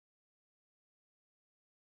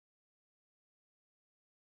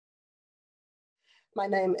My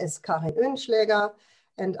name is Karin Oehlenschläger,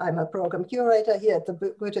 and I'm a program curator here at the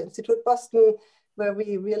Goethe-Institut Boston, where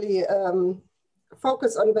we really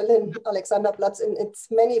focus on Berlin Alexanderplatz in its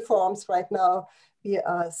many forms right now. We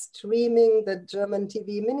are streaming the German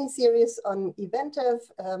TV miniseries on Eventiv.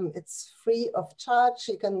 It's free of charge.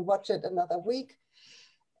 You can watch it another week.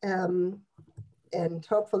 And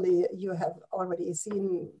hopefully you have already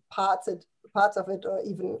seen parts of it or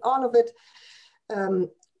even all of it.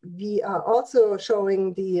 We are also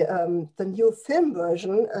showing the new film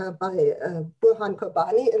version by Burhan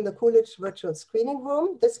Qurbani in the Coolidge Virtual Screening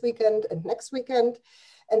Room this weekend and next weekend.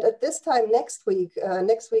 And at this time next week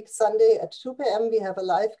Sunday at 2 p.m. we have a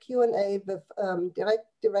live Q&A with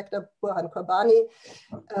director Burhan Qurbani,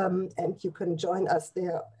 and you can join us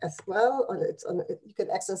there as well. You can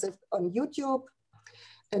access it on YouTube,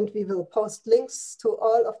 and we will post links to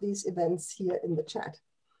all of these events here in the chat.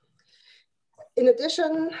 In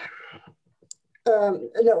addition,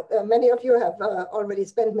 many of you have already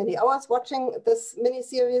spent many hours watching this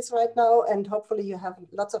mini-series right now, and hopefully you have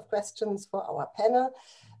lots of questions for our panel.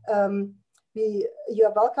 You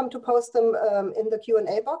are welcome to post them in the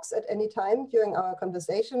Q&A box at any time during our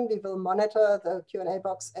conversation. We will monitor the Q&A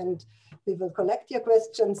box, and we will collect your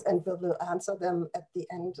questions, and we will answer them at the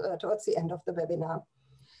end, towards the end of the webinar.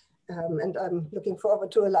 And I'm looking forward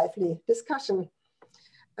to a lively discussion.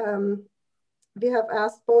 We have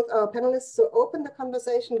asked both our panelists to open the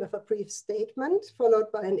conversation with a brief statement, followed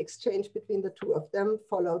by an exchange between the two of them,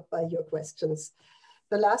 followed by your questions.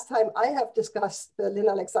 The last time I have discussed Berlin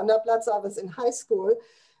Alexanderplatz, I was in high school,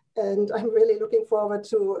 and I'm really looking forward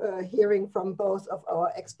to hearing from both of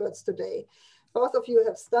our experts today. Both of you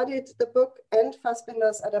have studied the book and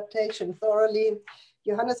Fassbinder's adaptation thoroughly.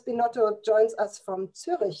 Johannes Binotto joins us from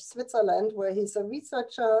Zurich, Switzerland, where he's a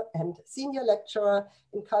researcher and senior lecturer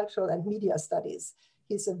in cultural and media studies.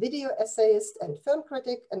 He's a video essayist and film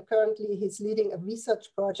critic, and currently he's leading a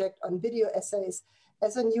research project on video essays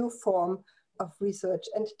as a new form of research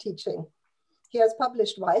and teaching. He has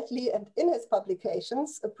published widely, and in his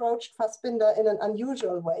publications approached Fassbinder in an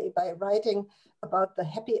unusual way by writing about the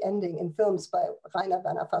happy ending in films by Rainer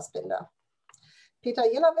Werner Fassbinder. Peter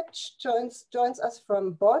Jelavich joins us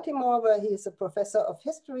from Baltimore, where he is a professor of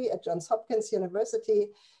history at Johns Hopkins University.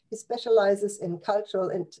 He specializes in cultural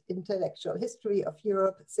and intellectual history of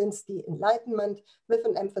Europe since the Enlightenment, with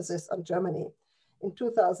an emphasis on Germany. In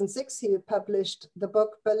 2006, he published the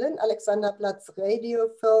book Berlin Alexanderplatz, Radio,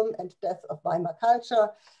 Film, and Death of Weimar Culture.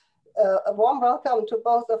 A warm welcome to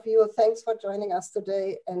both of you. Thanks for joining us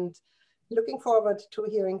today, and looking forward to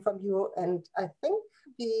hearing from you. And I think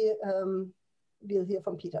we'll hear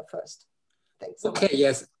from Peter first. Thanks. Okay,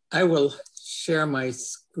 yes, I will share my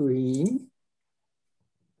screen.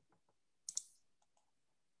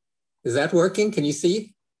 Is that working? Can you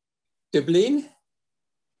see Döblin?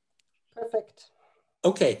 Perfect.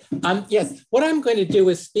 Okay, yes, what I'm going to do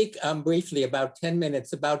is speak briefly about 10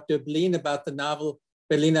 minutes about Döblin, about the novel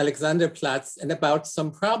Berlin Alexanderplatz, and about some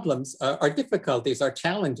problems or difficulties or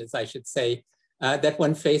challenges, I should say, that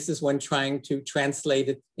one faces when trying to translate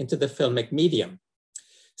it into the filmic medium.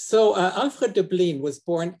 So Alfred Döblin was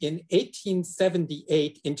born in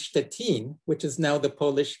 1878 in Stettin, which is now the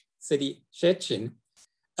Polish city Szczecin.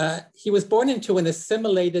 He was born into an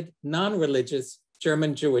assimilated, non-religious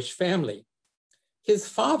German Jewish family. His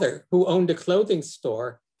father, who owned a clothing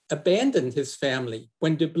store, abandoned his family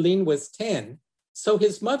when Döblin was 10, so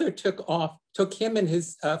his mother took him and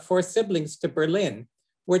his 4 siblings to Berlin,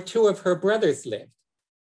 where 2 of her brothers lived.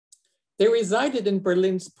 They resided in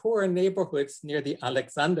Berlin's poorer neighborhoods near the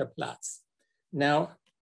Alexanderplatz. Now,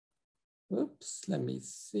 oops, let me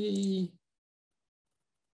see.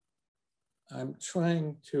 I'm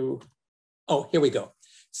trying to, oh, here we go.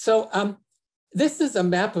 So this is a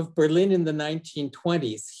map of Berlin in the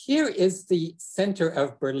 1920s. Here is the center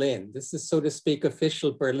of Berlin. This is, so to speak,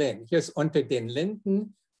 official Berlin. Here's Unter den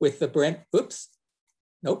Linden with the oops,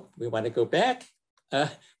 nope, we want to go back.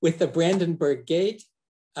 With the Brandenburg Gate,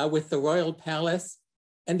 with the Royal Palace.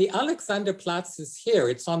 And the Alexanderplatz is here,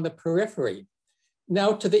 it's on the periphery.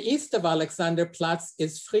 Now, to the east of Alexanderplatz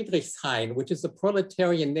is Friedrichshain, which is a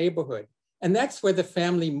proletarian neighborhood. And that's where the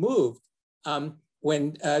family moved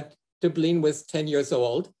when Döblin was 10 years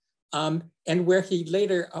old, and where he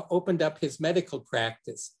later opened up his medical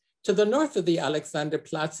practice. To the north of the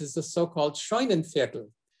Alexanderplatz is the so-called Scheunenviertel,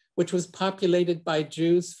 which was populated by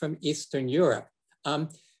Jews from Eastern Europe.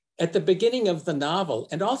 At the beginning of the novel,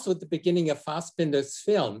 and also at the beginning of Fassbinder's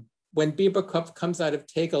film, when Bieberkopf comes out of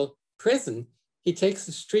Tegel prison, he takes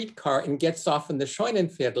a streetcar and gets off in the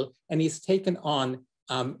Scheunenviertel, and he's taken on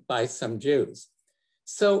by some Jews.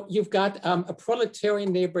 So you've got a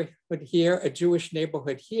proletarian neighborhood here, a Jewish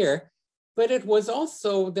neighborhood here, but it was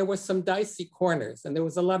also, there were some dicey corners and there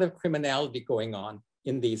was a lot of criminality going on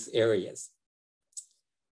in these areas.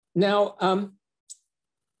 Now,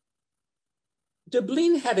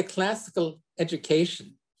 Döblin had a classical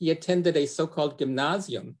education. He attended a so-called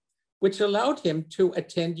gymnasium, which allowed him to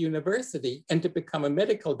attend university and to become a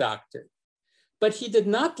medical doctor. But he did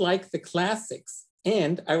not like the classics.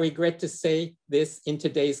 And I regret to say this in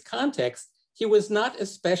today's context, he was not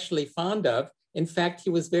especially fond of, in fact,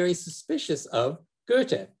 he was very suspicious of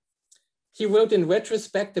Goethe. He wrote in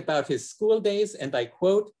retrospect about his school days, and I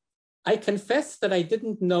quote, "I confess that I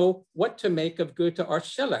didn't know what to make of Goethe or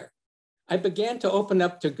Schiller. I began to open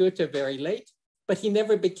up to Goethe very late, but he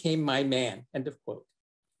never became my man," end of quote.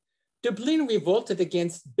 Döblin revolted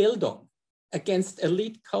against Bildung, against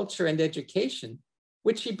elite culture and education,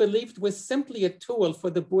 which he believed was simply a tool for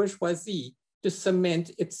the bourgeoisie to cement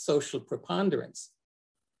its social preponderance.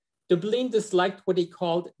 Döblin disliked what he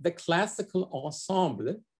called the classical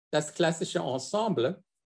ensemble, das klassische Ensemble.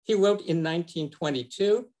 He wrote in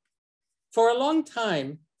 1922, "For a long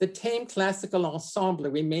time, the tame classical ensemble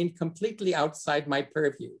remained completely outside my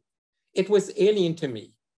purview. It was alien to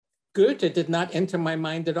me. Goethe did not enter my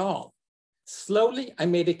mind at all. Slowly, I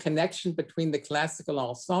made a connection between the classical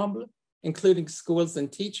ensemble, including schools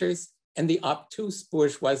and teachers, and the obtuse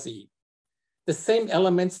bourgeoisie. The same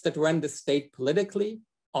elements that run the state politically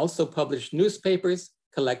also publish newspapers,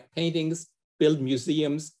 collect paintings, build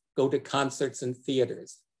museums, go to concerts and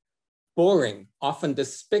theaters. Boring, often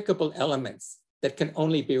despicable elements that can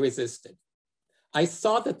only be resisted. I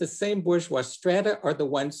saw that the same bourgeois strata are the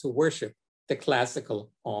ones who worship the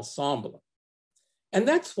classical ensemble." And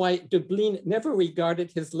that's why Döblin never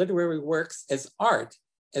regarded his literary works as art,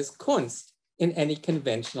 as Kunst, in any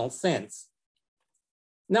conventional sense.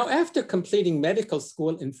 Now, after completing medical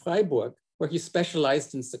school in Freiburg, where he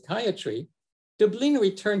specialized in psychiatry, Döblin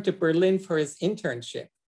returned to Berlin for his internship,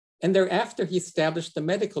 and thereafter he established a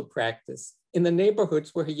medical practice in the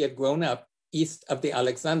neighborhoods where he had grown up east of the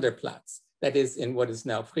Alexanderplatz, that is in what is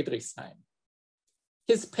now Friedrichshain.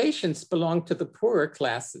 His patients belonged to the poorer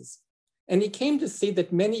classes, and he came to see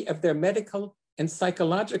that many of their medical and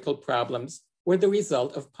psychological problems were the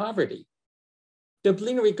result of poverty.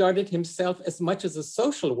 Döblin regarded himself as much as a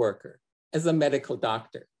social worker as a medical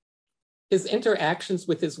doctor. His interactions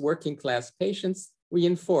with his working class patients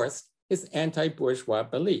reinforced his anti-bourgeois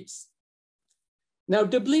beliefs. Now,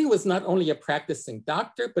 Döblin was not only a practicing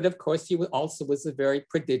doctor, but of course he also was a very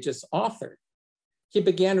prodigious author. He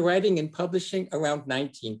began writing and publishing around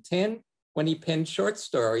 1910 when he penned short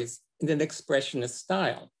stories in an expressionist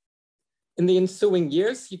style. In the ensuing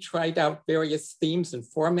years, he tried out various themes and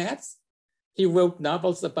formats. He wrote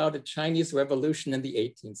novels about a Chinese revolution in the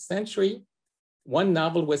 18th century. One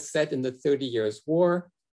novel was set in the 30 Years' War.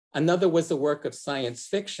 Another was a work of science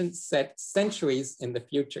fiction set centuries in the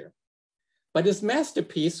future. But his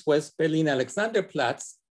masterpiece was Berlin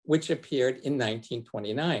Alexanderplatz, which appeared in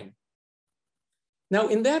 1929. Now,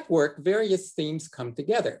 in that work, various themes come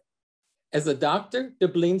together. As a doctor,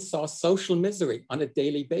 Döblin saw social misery on a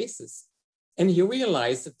daily basis, and he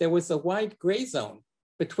realized that there was a wide gray zone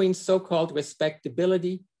between so-called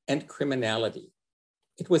respectability and criminality.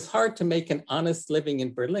 It was hard to make an honest living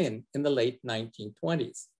in Berlin in the late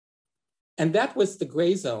 1920s. And that was the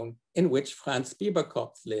gray zone in which Franz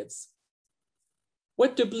Bieberkopf lives.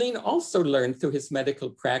 What Döblin also learned through his medical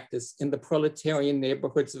practice in the proletarian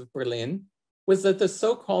neighborhoods of Berlin was that the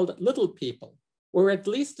so-called little people were at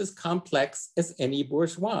least as complex as any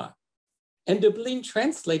bourgeois. And Döblin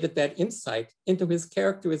translated that insight into his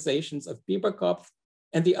characterizations of Bieberkopf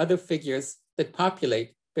and the other figures that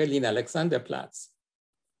populate Berlin Alexanderplatz.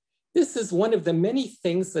 This is one of the many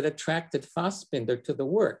things that attracted Fassbinder to the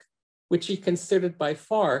work, which he considered by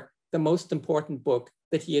far the most important book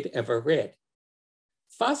that he had ever read.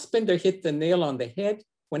 Fassbinder hit the nail on the head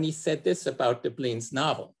when he said this about Döblin's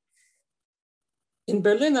novel. In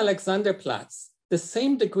Berlin Alexanderplatz, the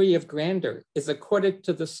same degree of grandeur is accorded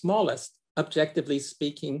to the smallest, objectively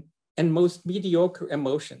speaking, and most mediocre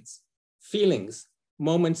emotions, feelings,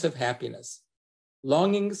 moments of happiness,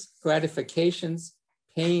 longings, gratifications,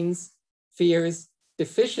 pains, fears,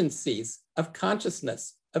 deficiencies of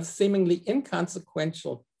consciousness of seemingly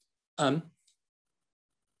inconsequential,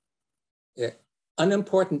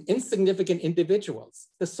 unimportant, insignificant individuals,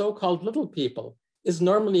 the so-called little people, is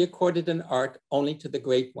normally accorded in art only to the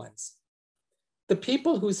great ones. The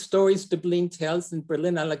people whose stories Döblin tells in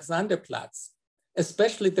Berlin Alexanderplatz,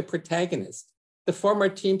 especially the protagonist, the former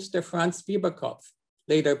teamster Franz Bieberkopf,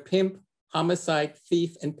 later pimp, homicide,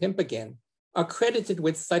 thief, and pimp again, are credited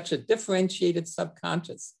with such a differentiated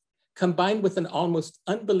subconscious, combined with an almost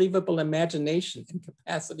unbelievable imagination and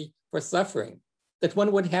capacity for suffering, that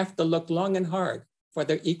one would have to look long and hard for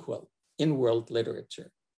their equal in world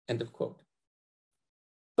literature, end of quote.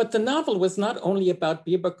 But the novel was not only about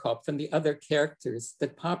Bieberkopf and the other characters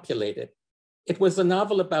that populate it. It was a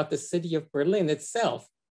novel about the city of Berlin itself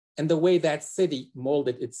and the way that city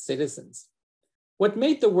molded its citizens. What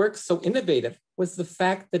made the work so innovative was the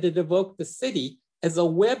fact that it evoked the city as a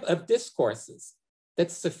web of discourses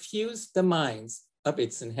that suffused the minds of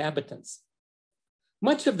its inhabitants.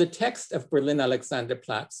 Much of the text of Berlin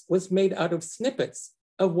Alexanderplatz was made out of snippets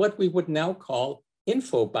of what we would now call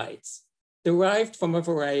infobytes, derived from a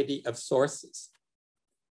variety of sources.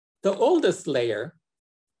 The oldest layer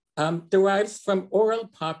derives from oral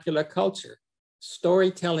popular culture,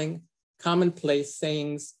 storytelling, commonplace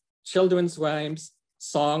sayings, children's rhymes,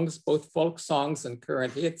 songs, both folk songs and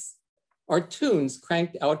current hits, or tunes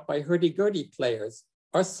cranked out by hurdy-gurdy players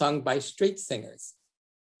or sung by street singers.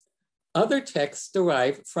 Other texts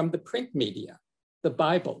derive from the print media, the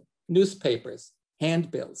Bible, newspapers,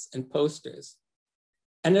 handbills, and posters.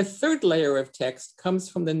 And a third layer of text comes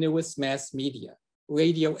from the newest mass media,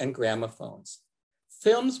 radio and gramophones.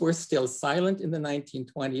 Films were still silent in the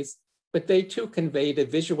 1920s, but they too conveyed a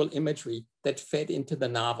visual imagery that fed into the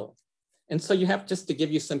novel. And so you have, just to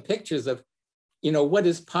give you some pictures of, what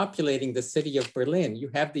is populating the city of Berlin. You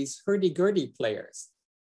have these hurdy-gurdy players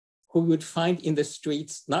who you would find in the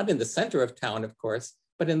streets, not in the center of town, of course,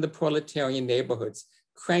 but in the proletarian neighborhoods,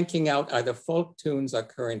 cranking out either folk tunes or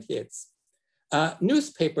current hits.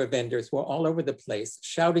 Newspaper vendors were all over the place,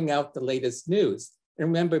 shouting out the latest news. And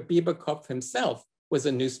remember, Bieberkopf himself was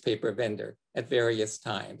a newspaper vendor at various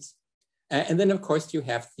times. And then, of course, you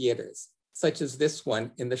have theaters, such as this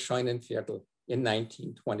one in the Scheunenviertel in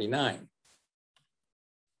 1929.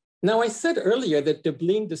 Now, I said earlier that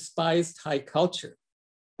Döblin despised high culture.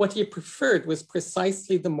 What he preferred was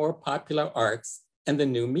precisely the more popular arts and the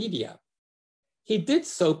new media. He did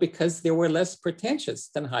so because they were less pretentious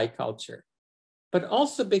than high culture, but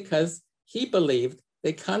also because he believed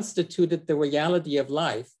they constituted the reality of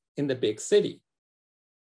life in the big city.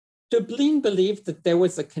 Döblin believed that there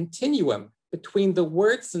was a continuum between the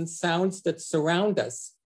words and sounds that surround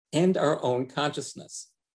us and our own consciousness.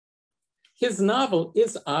 His novel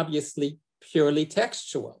is obviously purely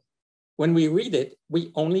textual. When we read it,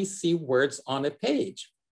 we only see words on a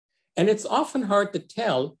page. And it's often hard to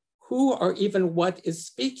tell who or even what is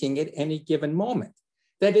speaking at any given moment.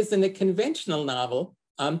 That is, in a conventional novel,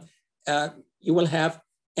 you will have,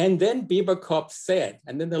 and then Bieberkopf said,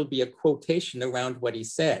 and then there'll be a quotation around what he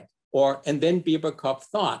said, or, and then Bieberkopf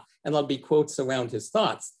thought, and there'll be quotes around his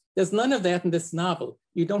thoughts. There's none of that in this novel.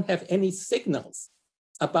 You don't have any signals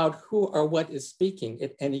about who or what is speaking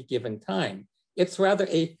at any given time. It's rather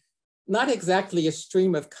not exactly a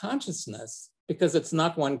stream of consciousness, because it's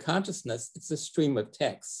not one consciousness, it's a stream of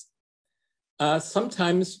text.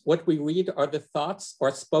 Sometimes what we read are the thoughts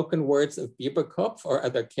or spoken words of Bieberkopf or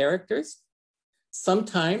other characters.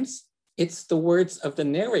 Sometimes it's the words of the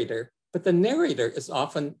narrator, but the narrator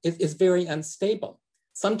is very unstable.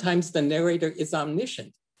 Sometimes the narrator is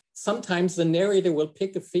omniscient. Sometimes the narrator will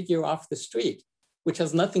pick a figure off the street, which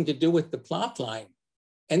has nothing to do with the plot line,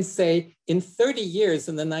 and say, in 30 years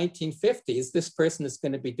in the 1950s, this person is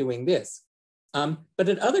going to be doing this. But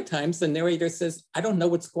at other times, the narrator says, I don't know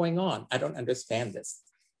what's going on. I don't understand this.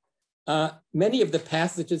 Many of the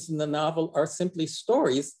passages in the novel are simply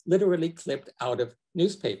stories literally clipped out of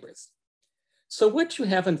newspapers. So what you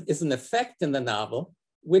have is an effect in the novel,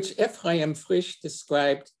 which Ephraim Frisch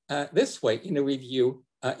described this way in a review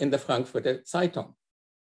in the Frankfurter Zeitung.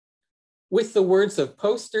 With the words of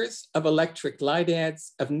posters, of electric light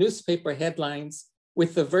ads, of newspaper headlines,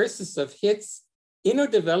 with the verses of hits, inner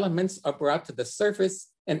developments are brought to the surface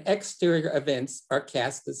and exterior events are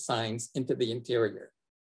cast as signs into the interior.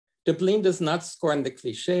 Döblin does not scorn the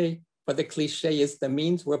cliche, for the cliche is the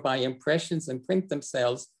means whereby impressions imprint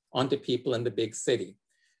themselves onto people in the big city.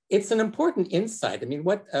 It's an important insight. I mean,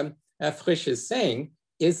 what Frisch is saying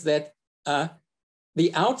is that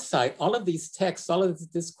the outside, all of these texts, all of the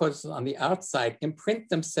discourses on the outside imprint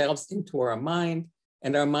themselves into our mind,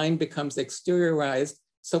 and our mind becomes exteriorized.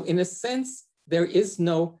 So in a sense, there is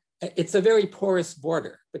no, it's a very porous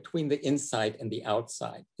border between the inside and the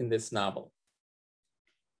outside in this novel.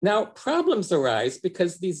 Now, problems arise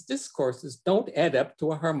because these discourses don't add up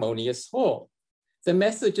to a harmonious whole. The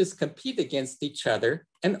messages compete against each other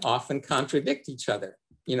and often contradict each other,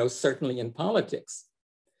 certainly in politics.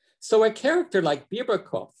 So a character like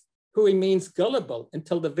Bieberkopf, who remains gullible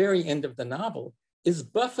until the very end of the novel, is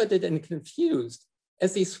buffeted and confused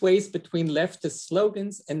as he sways between leftist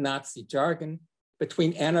slogans and Nazi jargon,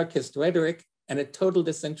 between anarchist rhetoric and a total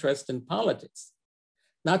disinterest in politics,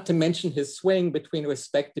 not to mention his swaying between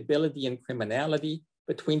respectability and criminality,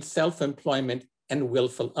 between self-employment and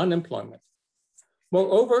willful unemployment.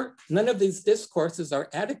 Moreover, none of these discourses are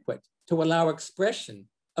adequate to allow expression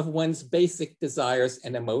of one's basic desires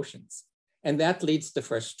and emotions, and that leads to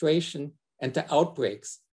frustration and to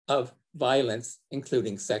outbreaks of violence,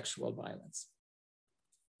 including sexual violence.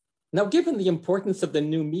 Now, given the importance of the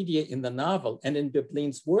new media in the novel and in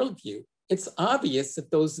Döblin's worldview, it's obvious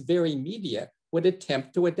that those very media would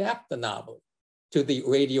attempt to adapt the novel to the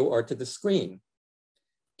radio or to the screen.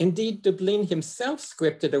 Indeed, Döblin himself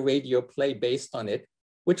scripted a radio play based on it,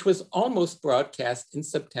 which was almost broadcast in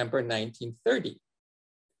September 1930.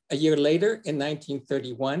 A year later, in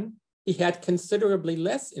 1931, he had considerably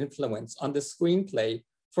less influence on the screenplay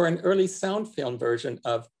for an early sound film version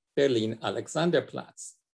of Berlin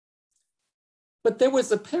Alexanderplatz. But there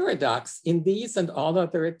was a paradox in these and all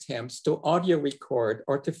other attempts to audio record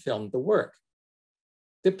or to film the work.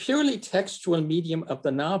 The purely textual medium of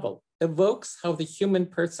the novel evokes how the human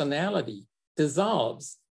personality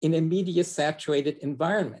dissolves in a media-saturated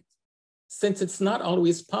environment, since it's not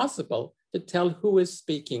always possible to tell who is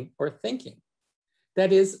speaking or thinking.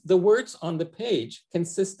 That is, the words on the page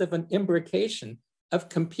consist of an imbrication of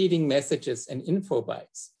competing messages and info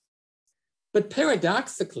bytes. But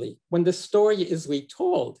paradoxically, when the story is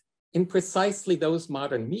retold in precisely those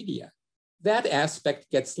modern media, that aspect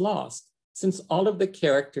gets lost, since all of the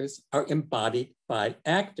characters are embodied by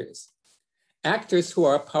actors. Actors who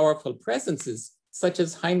are powerful presences, such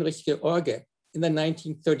as Heinrich George in the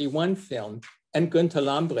 1931 film and Günther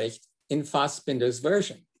Lambrecht in Fassbinder's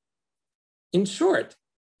version. In short,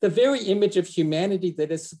 the very image of humanity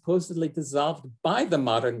that is supposedly dissolved by the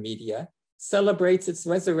modern media celebrates its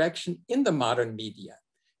resurrection in the modern media.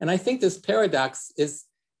 And I think this paradox is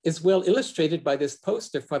well illustrated by this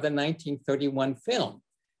poster for the 1931 film.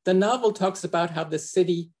 The novel talks about how the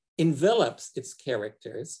city envelops its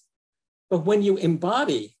characters, but when you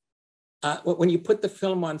embody, when you put the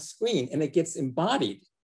film on screen and it gets embodied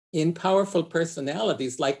in powerful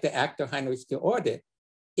personalities like the actor Heinrich George,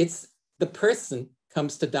 it's the person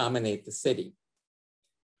comes to dominate the city.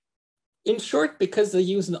 In short, because they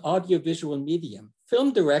use an audiovisual medium,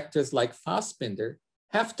 film directors like Fassbinder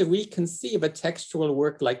have to reconceive a textual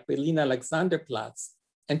work like Berlin Alexanderplatz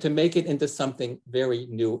and to make it into something very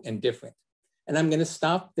new and different. And I'm going to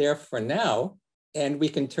stop there for now, and we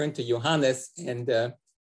can turn to Johannes, and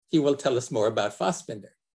he will tell us more about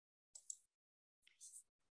Fassbinder.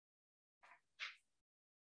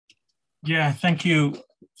 Yeah, thank you.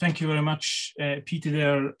 Thank you very much, Peter.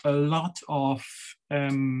 There are a lot of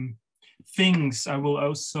things I will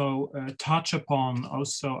also touch upon,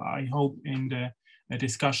 also, I hope, in the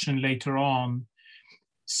discussion later on.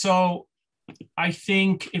 So I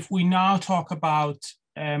think if we now talk about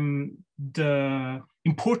the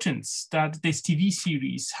importance that this TV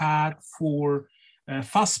series had for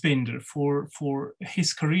Fassbinder, for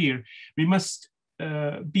his career, we must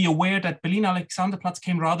be aware that Berlin Alexanderplatz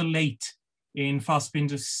came rather late in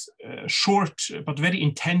Fassbinder's short but very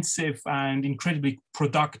intensive and incredibly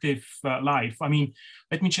productive life. I mean,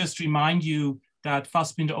 let me just remind you that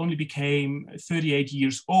Fassbinder only became 38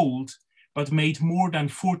 years old, but made more than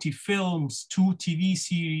 40 films, 2 TV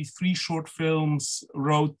series, 3 short films,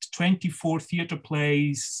 wrote 24 theater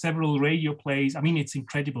plays, several radio plays. I mean, it's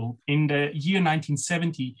incredible. In the year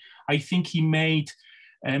 1970, I think he made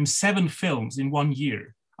 7 films in 1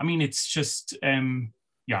 year. I mean, it's just,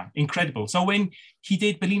 yeah, incredible. So when he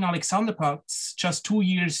did Berlin Alexanderplatz just 2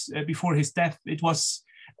 years before his death, it was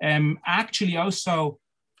actually also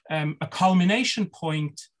a culmination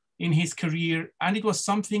point in his career. And it was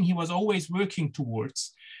something he was always working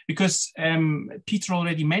towards, because Peter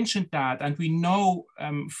already mentioned that. And we know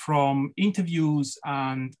from interviews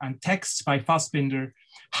and texts by Fassbinder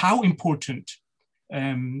how important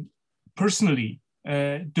personally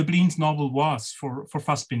Döblin's novel was for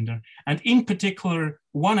Fassbinder. And in particular,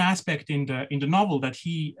 one aspect in the novel that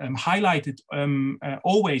he highlighted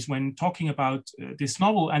always when talking about this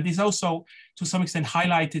novel, and is also to some extent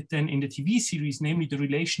highlighted then in the TV series, namely the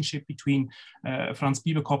relationship between Franz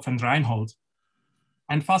Bieberkopf and Reinhold.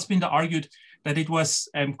 And Fassbinder argued that it was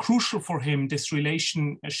crucial for him, this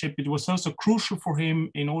relationship. It was also crucial for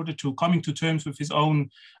him in order to coming to terms with his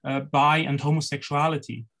own bi and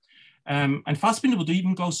homosexuality. And Fassbinder would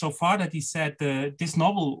even go so far that he said, this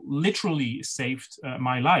novel literally saved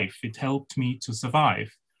my life. It helped me to survive.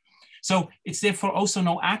 So it's therefore also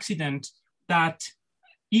no accident that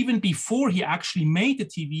even before he actually made the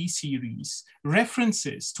TV series,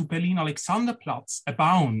 references to Berlin Alexanderplatz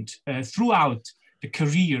abound throughout the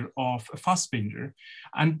career of Fassbinder.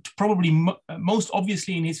 And probably most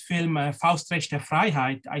obviously in his film Faustrecht der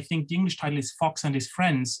Freiheit, I think the English title is Fox and His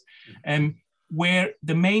Friends, where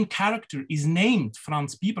the main character is named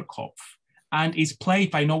Franz Bieberkopf and is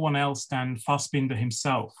played by no one else than Fassbinder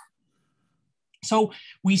himself. So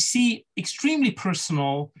we see extremely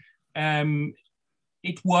personal.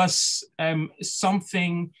 It was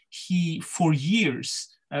something he, for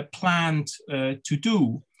years, planned to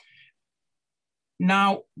do.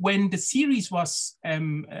 Now, when the series was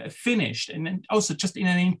finished, and then also just in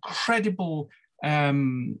an incredible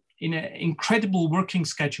working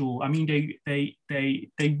schedule. I mean,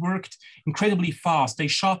 they worked incredibly fast. They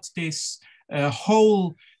shot this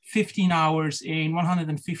whole 15 hours in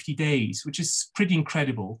 150 days, which is pretty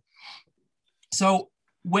incredible. So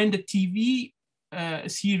when the TV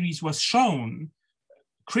series was shown,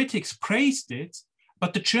 critics praised it,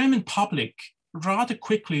 but the German public rather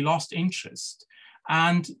quickly lost interest.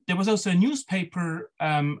 And there was also a newspaper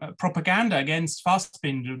propaganda against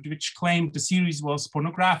Fassbinder, which claimed the series was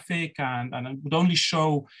pornographic and would only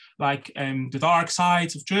show like the dark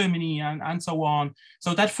sides of Germany and so on.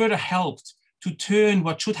 So that further helped to turn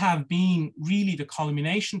what should have been really the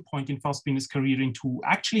culmination point in Fassbinder's career into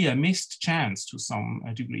actually a missed chance to some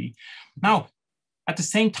degree. Now, at the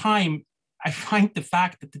same time, I find the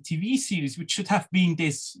fact that the TV series, which should have been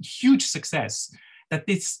this huge success, that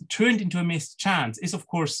this turned into a missed chance is, of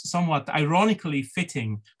course, somewhat ironically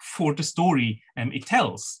fitting for the story it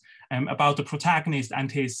tells about the protagonist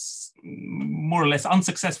and his more or less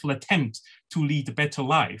unsuccessful attempt to lead a better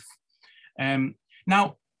life.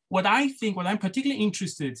 Now, what I'm particularly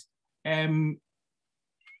interested in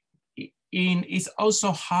is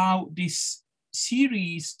also how this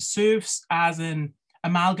series serves as an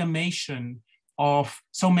amalgamation of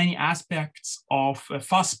so many aspects of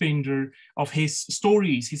Fassbinder, of his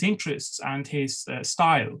stories, his interests, and his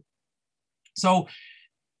style. So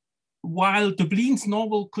while Döblin's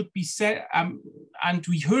novel could be said, and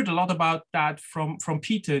we heard a lot about that from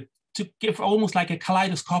Peter, to give almost like a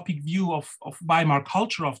kaleidoscopic view of Weimar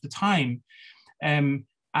culture of the time, and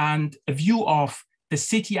a view of the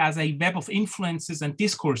city as a web of influences and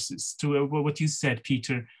discourses, to what you said,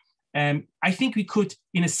 Peter. I think we could,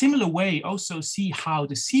 in a similar way, also see how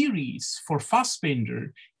the series for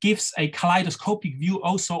Fassbinder gives a kaleidoscopic view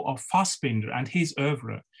also of Fassbinder and his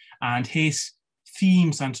oeuvre and his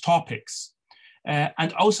themes and topics.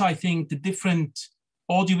 And also, I think, the different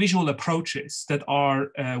audiovisual approaches that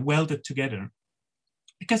are welded together.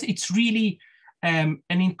 Because it's really an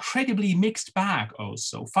incredibly mixed bag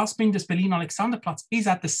also. Fassbinder's Berlin Alexanderplatz is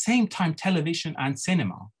at the same time television and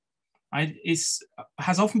cinema.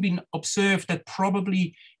 Has often been observed that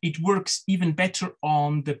probably it works even better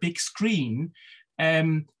on the big screen.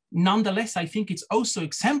 Nonetheless, I think it's also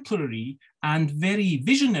exemplary and very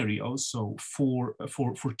visionary also for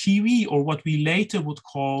TV, or what we later would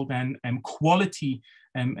call then quality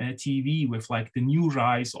TV, with like the new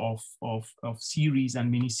rise of series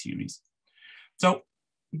and miniseries. So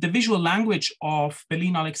the visual language of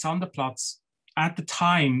Berlin Alexanderplatz at the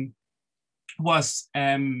time was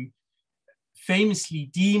famously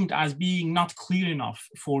deemed as being not clear enough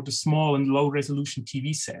for the small and low resolution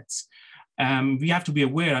TV sets. We have to be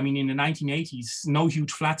aware, I mean, in the 1980s, no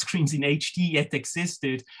huge flat screens in HD yet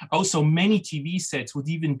existed. Also, many TV sets would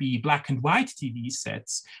even be black and white TV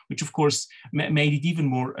sets, which of course made it even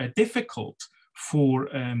more difficult for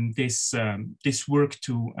this work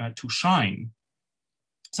to shine.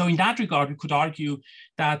 So in that regard, we could argue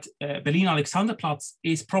that Berlin Alexanderplatz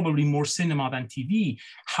is probably more cinema than TV.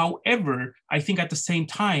 However, I think at the same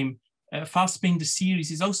time, Fassbinder series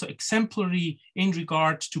is also exemplary in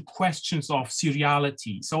regard to questions of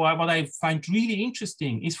seriality. So what I find really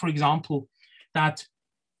interesting is, for example, that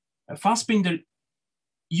Fassbinder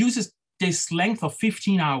uses this length of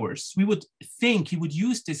 15 hours. We would think he would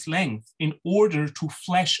use this length in order to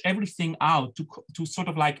flesh everything out, to sort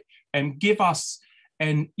of like give us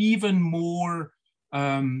an even more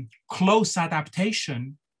close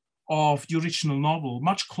adaptation of the original novel,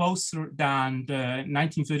 much closer than the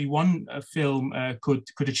 1931 film could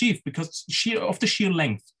achieve, because of the sheer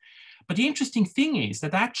length. But the interesting thing is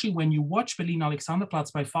that actually when you watch Berlin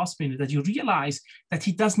Alexanderplatz by Fassbinder, that you realize that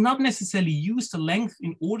he does not necessarily use the length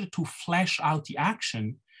in order to flesh out the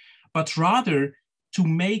action, but rather to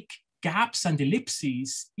make gaps and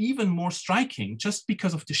ellipses even more striking just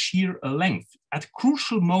because of the sheer length. At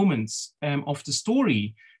crucial moments of the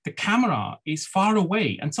story, the camera is far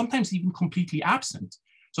away and sometimes even completely absent.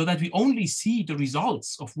 so that we only see the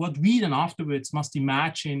results of what we then afterwards must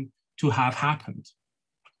imagine to have happened.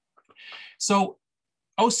 So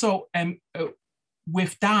also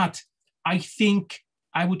with that, I think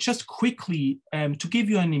I would just quickly, to give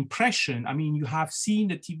you an impression, I mean, you have seen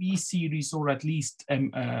the TV series, or at least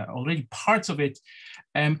already parts of it,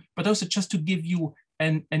 but also just to give you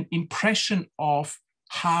an impression of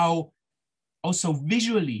how also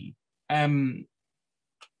visually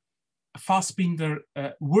Fassbinder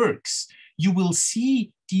works. You will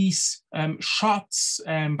see these shots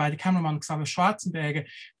by the cameraman Xaver Schwarzenberger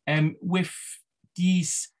with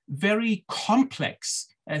these very complex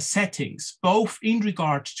settings, both in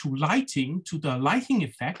regard to lighting, to the lighting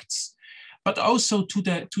effects, but also to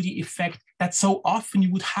the effect that so often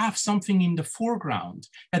you would have something in the foreground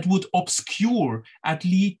that would obscure at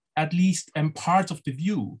least part of the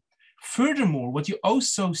view. Furthermore, what you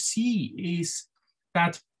also see is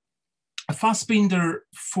that Fassbinder,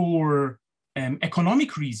 for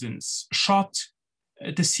economic reasons, shot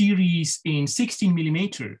the series in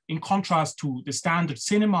 16mm, in contrast to the standard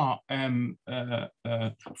cinema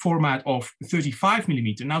format of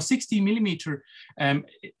 35mm. Now, 16mm,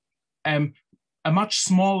 a much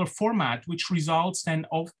smaller format, which results then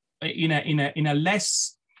in a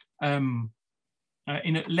less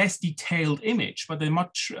detailed image, but a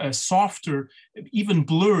much softer, even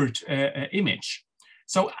blurred image.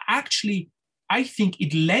 So actually, I think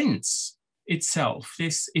it lends itself,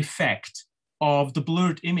 this effect of the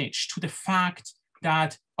blurred image, to the fact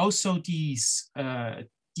that also these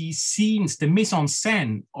scenes, the mise en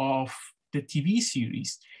scène of the TV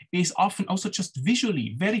series, is often also just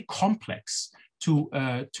visually very complex to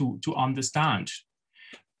understand.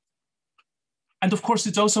 And of course,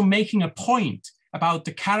 it's also making a point about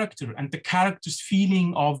the character and the character's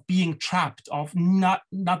feeling of being trapped, of not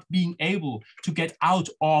being able to get out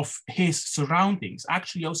of his surroundings.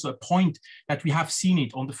 Actually, also a point that we have seen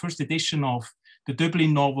it on the first edition of the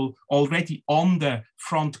Döblin novel already on the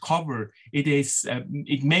front cover.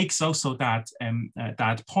 It makes also that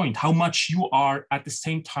point, how much you are at the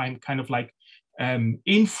same time kind of like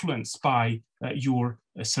influenced by your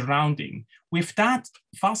surrounding. With that,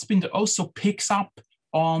 Fassbinder also picks up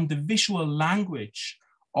on the visual language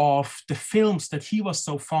of the films that he was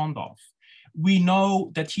so fond of. We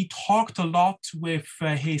know that he talked a lot with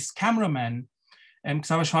his cameraman,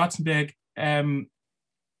 Xaver Schwarzenberg,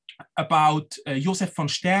 about Josef von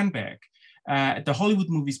Sternberg, the Hollywood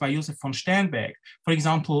movies by Josef von Sternberg. For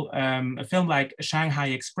example, a film like Shanghai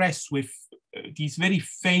Express, with these very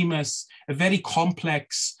famous, very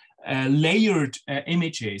complex, layered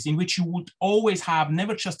images, in which you would always have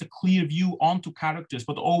never just a clear view onto characters,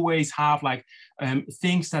 but always have like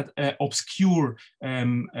things that obscure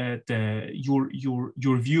your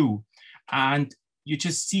view. And you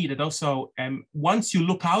just see that also once you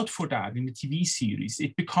look out for that in the TV series,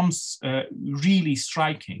 it becomes really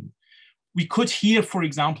striking. We could here, for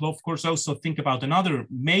example, of course, also think about another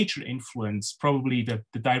major influence, probably the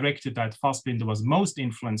director that Fassbinder was most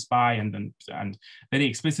influenced by and very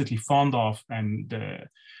explicitly fond of, the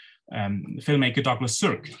filmmaker Douglas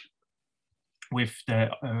Sirk, with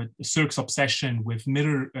Sirk's obsession with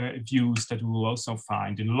mirror views that we will also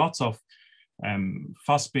find in lots of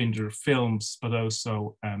Fassbinder films, but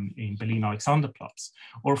also in Berlin Alexanderplatz.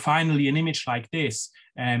 Or finally, an image like this,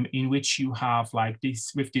 in which you have like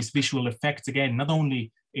this, with this visual effects again, not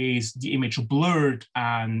only is the image blurred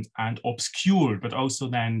and obscured, but also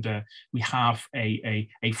then we have a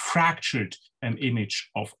fractured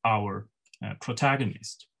image of our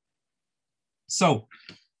protagonist. So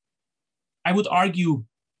I would argue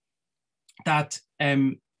that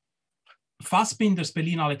Fassbinder's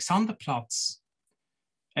Berlin Alexanderplatz,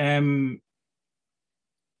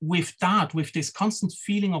 with this constant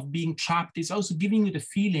feeling of being trapped, is also giving you the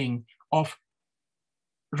feeling of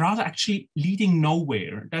rather actually leading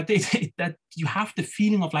nowhere, that you have the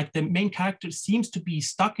feeling of like the main character seems to be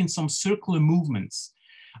stuck in some circular movements.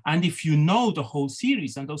 And if you know the whole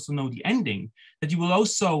series and also know the ending, that you will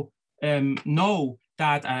also know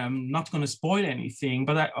that, I'm not going to spoil anything,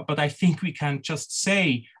 but I think we can just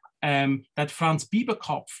say that Franz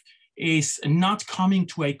Bieberkopf is not coming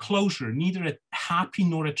to a closure, neither a happy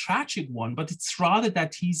nor a tragic one, but it's rather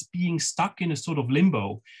that he's being stuck in a sort of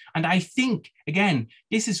limbo. And I think, again,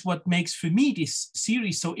 this is what makes, for me, this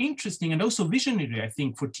series so interesting and also visionary, I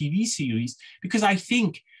think, for TV series, because I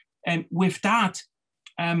think with that,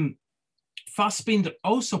 Fassbinder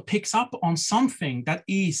also picks up on something that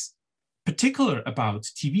is particular about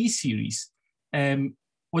TV series,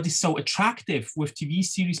 what is so attractive with TV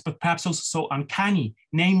series, but perhaps also so uncanny,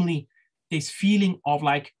 namely this feeling of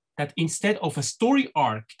like that instead of a story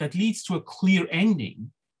arc that leads to a clear ending,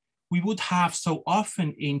 we would have so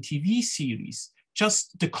often in TV series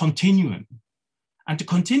just the continuum. And the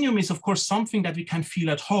continuum is, of course, something that we can feel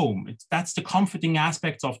at home. That's the comforting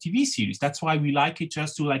aspect of TV series. That's why we like it,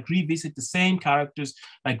 just to like revisit the same characters,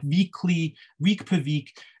 like week per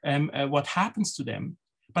week, what happens to them.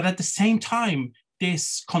 But at the same time,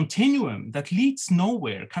 this continuum that leads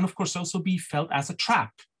nowhere can, of course, also be felt as a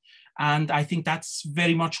trap. And I think that's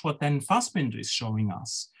very much what then Fassbinder is showing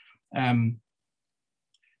us.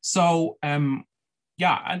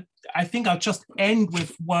 Yeah, I think I'll just end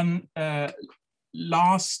with one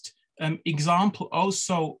last example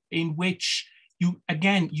also, in which you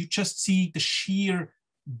just see the sheer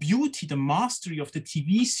beauty, the mastery of the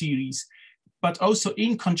TV series, but also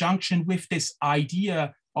in conjunction with this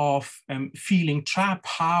idea of feeling trapped,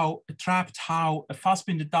 how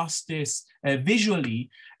Fassbinder does this visually.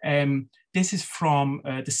 This is from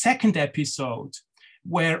the second episode,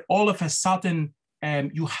 where all of a sudden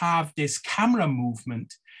you have this camera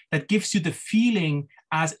movement that gives you the feeling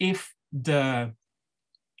as if the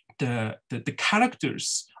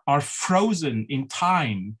characters are frozen in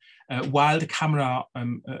time while the camera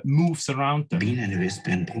moves around them. Biene, eine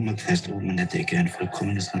Wespe, ein Brummerkreist oben an der Decke, ein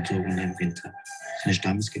vollkommenes Naturwunder im Winter. Seine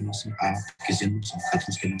Stammesgenossen, Art, Gesinnungs- und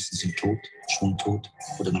Gattungsgenossen sind tot, schon tot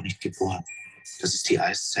oder noch nicht geboren. Das ist die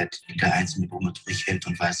Eiszeit, die der einzelne Brummer durchhält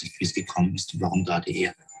und weiß nicht, wie es gekommen ist und warum gerade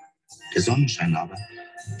er. Der Sonnenschein aber,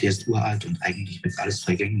 der ist uralt und eigentlich wird alles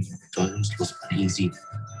vergänglich und bedeutungslos, wenn man ihn sieht.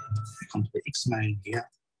 Er kommt über x Meilen her,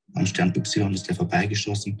 am Stern Y ist er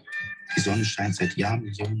vorbeigeschossen. Die Sonne scheint seit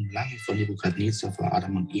Jahrmillionen lange vor Nebukadnezar, vor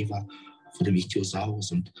Adam und Eva, vor dem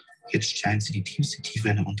Ichthyosaurus, und jetzt scheint sie die tiefste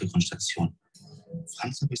Tiefe einer Untergrundstation.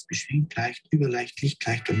 Franz aber ist beschwingt, leicht, überleicht,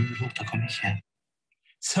 lichtgleich, hoch, da komme ich her.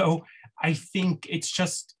 So I think it's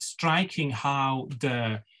just striking how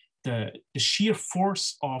the sheer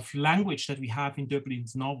force of language that we have in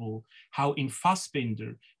Döblin's novel, how in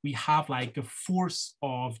Fassbinder we have like a force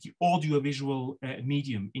of the audiovisual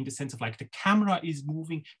medium, in the sense of like the camera is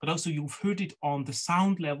moving, but also you've heard it on the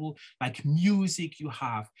sound level, like music, you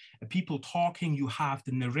have people talking, you have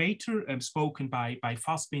the narrator spoken by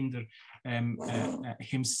Fassbinder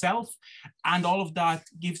himself, and all of that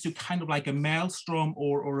gives you kind of like a maelstrom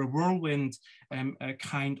or a whirlwind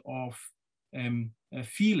kind of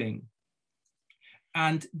feeling.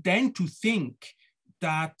 And then to think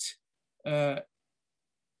that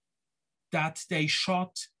that they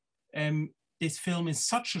shot this film in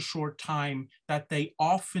such a short time that they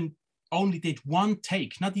often only did one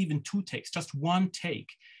take, not even two takes, just one take.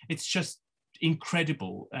 It's just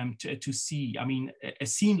incredible to see. I mean, a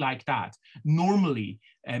scene like that normally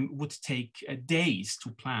would take days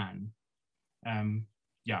to plan.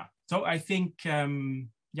 Yeah, so I think,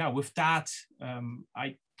 yeah, with that,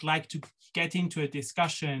 I'd like to get into a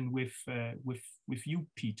discussion with you,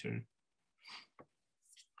 Peter.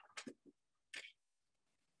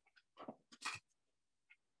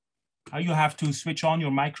 You have to switch on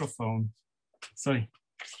your microphone. Sorry.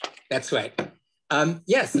 That's right.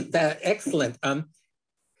 Yes, excellent.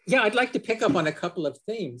 Yeah, I'd like to pick up on a couple of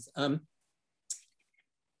themes.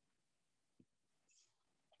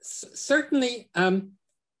 Certainly,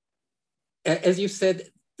 as you said,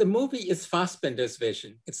 the movie is Fassbinder's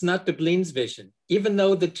vision. It's not Döblin's vision, even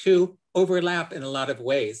though the two overlap in a lot of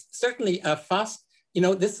ways. Certainly,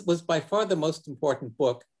 this was by far the most important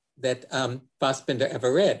book that Fassbinder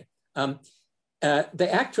ever read. The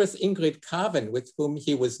actress Ingrid Carven, with whom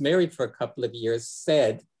he was married for a couple of years,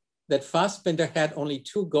 said that Fassbinder had only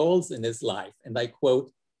two goals in his life, and I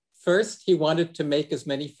quote, "First, he wanted to make as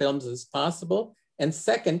many films as possible, and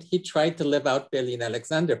second, he tried to live out Berlin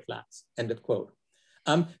Alexanderplatz," end of quote.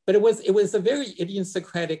 But it was a very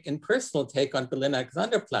idiosyncratic and personal take on Berlin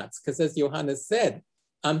Alexanderplatz, because as Johannes said,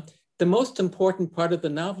 the most important part of the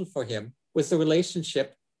novel for him was the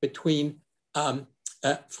relationship between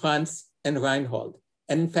Franz and Reinhold.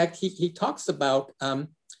 And in fact, he talks about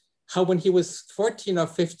how when he was 14 or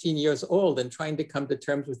 15 years old and trying to come to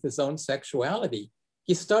terms with his own sexuality,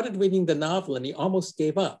 he started reading the novel and he almost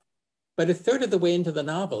gave up. But a third of the way into the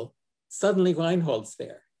novel, suddenly Reinhold's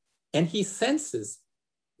there. And he senses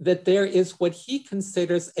that there is what he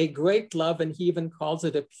considers a great love, and he even calls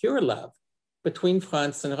it a pure love, between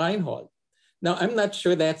Franz and Reinhold. Now, I'm not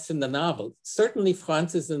sure that's in the novel. Certainly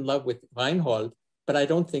Franz is in love with Reinhold, but I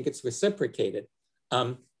don't think it's reciprocated,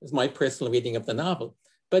 is my personal reading of the novel.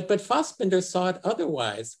 But Fassbinder saw it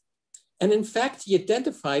otherwise. And in fact, he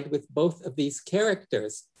identified with both of these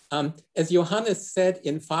characters. As Johannes said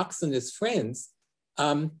in Fox and His Friends,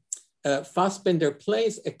 Fassbinder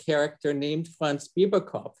plays a character named Franz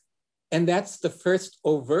Bieberkopf, and that's the first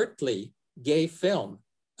overtly gay film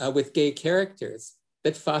with gay characters.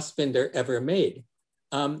 that Fassbinder ever made.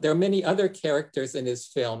 There are many other characters in his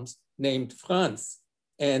films named Franz.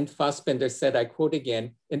 And Fassbinder said, I quote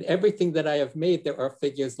again, in everything that I have made, there are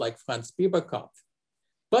figures like Franz Bieberkopf.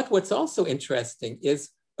 But what's also interesting is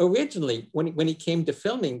originally, when he came to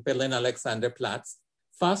filming Berlin Alexanderplatz,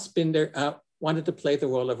 Fassbinder wanted to play the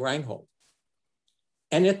role of Reinhold.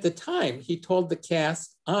 And at the time, he told the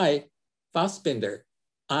cast, Fassbinder,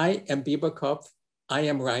 I am Bieberkopf, I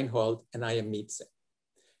am Reinhold, and I am Mietze.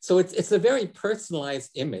 So it's a very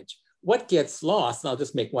personalized image. What gets lost, and I'll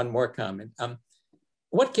just make one more comment.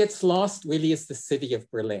 What gets lost really is the city of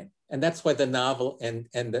Berlin. And that's why the novel and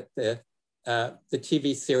the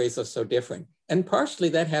TV series are so different. And partially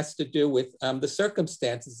that has to do with the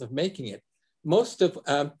circumstances of making it. Most of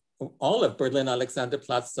all of Berlin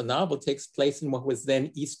Alexanderplatz, the novel, takes place in what was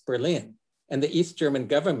then East Berlin. And the East German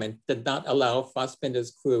government did not allow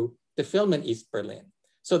Fassbinder's crew to film in East Berlin.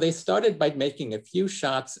 So they started by making a few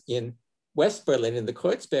shots in West Berlin in the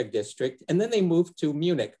Kreuzberg district, and then they moved to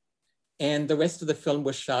Munich. And the rest of the film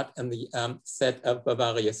was shot on the set of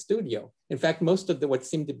Bavaria Studio. In fact, most of what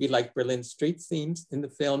seemed to be like Berlin street scenes in the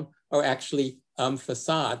film are actually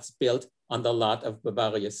facades built on the lot of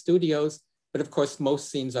Bavaria Studios. But of course,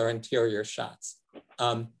 most scenes are interior shots,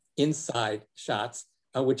 inside shots,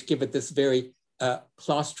 which give it this very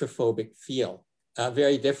claustrophobic feel,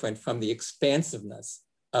 very different from the expansiveness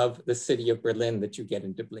of the city of Berlin that you get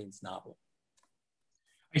in Döblin's novel.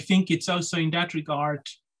 I think it's also in that regard,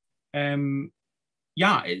 he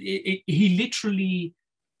literally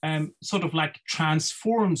sort of like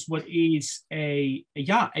transforms what is a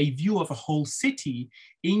view of a whole city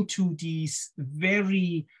into these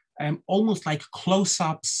very almost like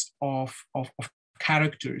close-ups of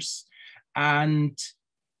characters, and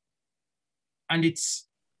it's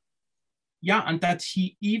and that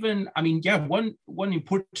he even, I mean, one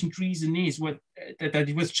important reason is that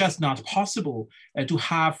it was just not possible to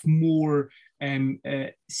have more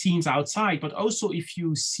scenes outside. But also, if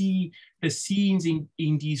you see the scenes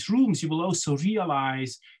in these rooms, you will also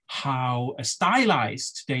realize how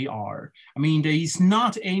stylized they are. I mean, there is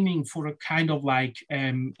not aiming for a kind of like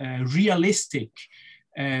realistic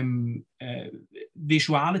visuality,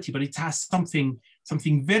 but it has something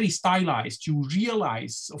very stylized. You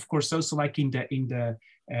realize, of course, also like in the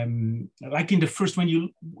first, when you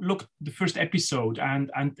look the first episode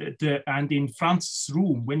and in Franz's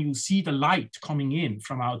room, when you see the light coming in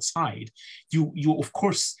from outside, you of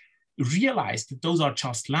course realize that those are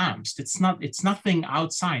just lamps. It's nothing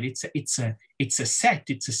outside. It's a set.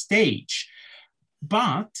 It's a stage.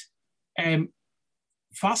 But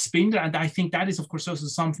Fassbinder, and I think that is of course also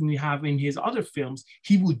something we have in his other films,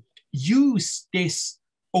 he would use this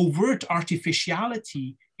overt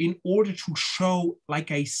artificiality in order to show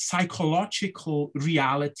like a psychological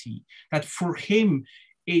reality that for him,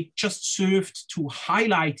 it just served to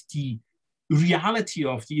highlight the reality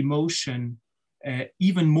of the emotion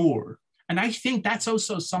even more. And I think that's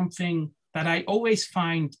also something that I always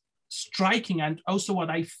find striking, and also what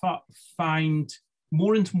I find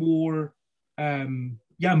more and more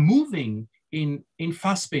moving in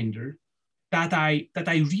Fassbinder, that I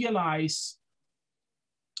realize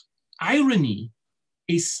irony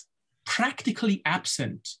is practically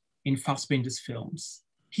absent in Fassbinder's films.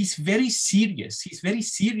 He's very serious. He's very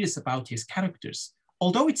serious about his characters.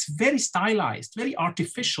 Although it's very stylized, very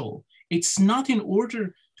artificial, it's not in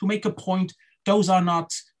order to make a point. Those are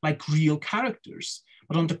not like real characters.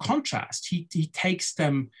 But on the contrast, he takes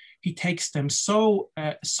them so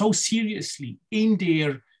seriously in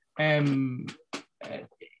their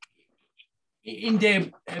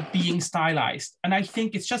being stylized. And I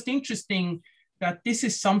think it's just interesting that this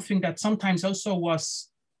is something that sometimes also was,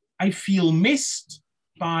 I feel, missed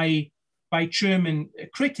by German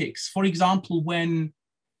critics. For example, when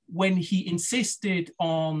he insisted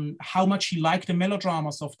on how much he liked the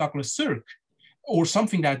melodramas of Douglas Sirk, or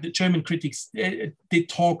something that the German critics did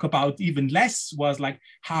talk about even less, was like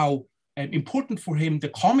how important for him the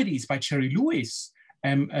comedies by Jerry Lewis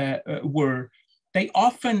were. They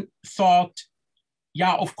often thought,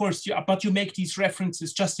 yeah, of course, but you make these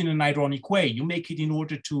references just in an ironic way. You make it in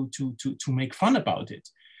order to make fun about it.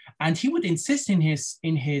 And he would insist in his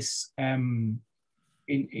interviews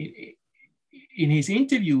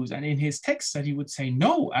and in his texts that he would say,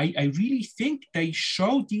 no, I really think they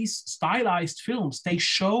show these stylized films. They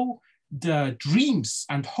show the dreams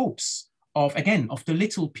and hopes of the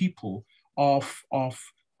little people, of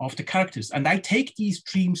the characters. And I take these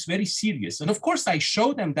dreams very serious. And of course, I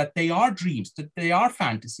show them that they are dreams, that they are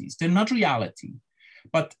fantasies. They're not reality.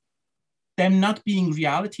 But them not being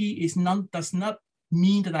reality does not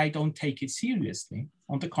mean that I don't take it seriously.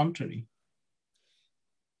 On the contrary.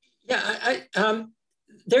 Yeah,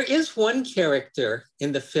 there is one character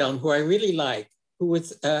in the film who I really like, who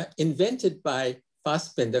was invented by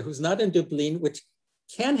Fassbinder, who's not in Döblin, which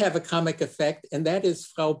can have a comic effect, and that is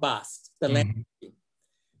Frau Bast, the landlady,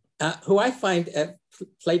 who I find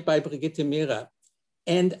played by Brigitte Mira.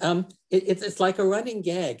 And it's like a running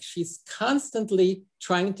gag. She's constantly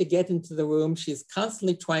trying to get into the room. She's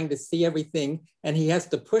constantly trying to see everything, and he has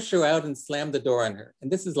to push her out and slam the door on her. And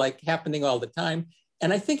this is like happening all the time.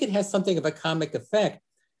 And I think it has something of a comic effect.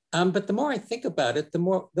 But the more I think about it, the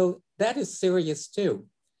more, though, that is serious too,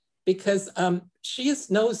 because she is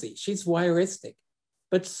nosy, she's voyeuristic,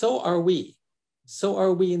 but so are we. So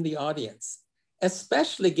are we in the audience,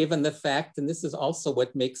 especially given the fact, and this is also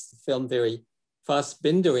what makes the film very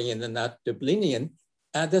Fassbinderian and not Döblinian,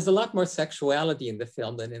 there's a lot more sexuality in the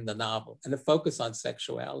film than in the novel, and a focus on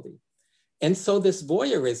sexuality. And so this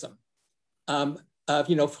voyeurism of,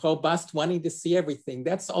 Frau Bast wanting to see everything,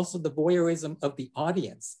 that's also the voyeurism of the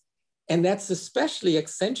audience. And that's especially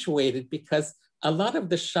accentuated because a lot of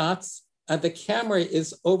the shots, the camera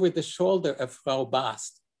is over the shoulder of Frau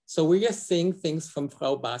Bast. So we are seeing things from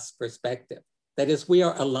Frau Bast's perspective. That is, we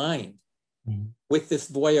are aligned with this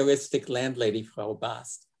voyeuristic landlady, Frau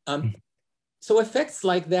Bast. So effects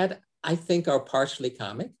like that, I think, are partially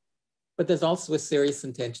comic, but there's also a serious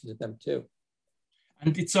intention to them too.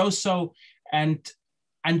 And it's also,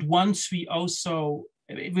 and once we also,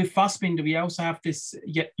 with Fassbinder, we also have this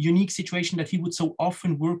unique situation that he would so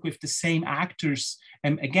often work with the same actors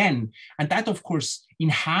again. And that, of course,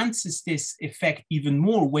 enhances this effect even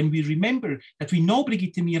more when we remember that we know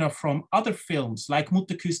Brigitte Mira from other films like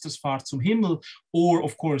Mutter küsst das Pferd zum Himmel, or,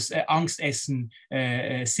 of course, Angst essen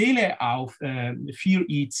Seele auf, Fear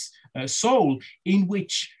Eats Soul, in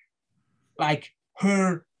which, like,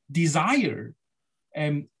 her desire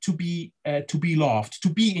to be loved, to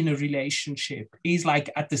be in a relationship is like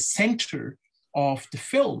at the center of the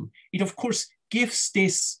film. It, of course, gives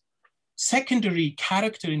this secondary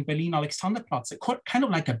character in Berlin Alexanderplatz kind of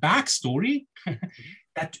like a backstory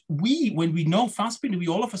that when we know Fassbinder, we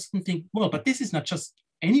all of a sudden think, well, but this is not just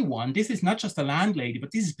anyone, this is not just a landlady,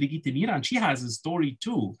 but this is Brigitte Mira, and she has a story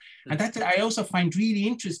too. And that I also find really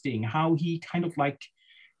interesting, how he kind of like,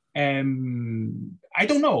 I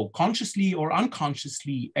don't know, consciously or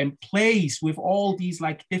unconsciously, plays with all these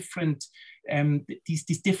like different,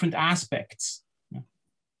 these different aspects. Yeah.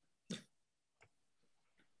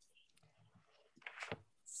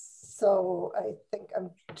 So I think I'm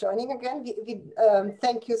joining again.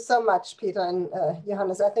 Thank you so much, Peter and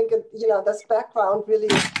Johannes. I think this background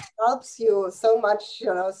really helps you so much.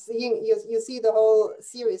 Seeing you see the whole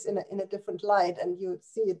series in a different light, and you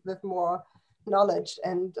see it with more knowledge,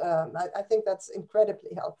 and I think that's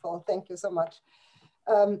incredibly helpful. Thank you so much.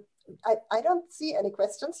 I don't see any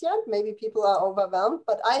questions yet. Maybe people are overwhelmed,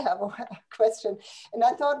 but I have a question, and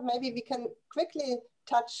I thought maybe we can quickly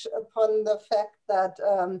touch upon the fact that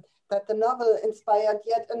that the novel inspired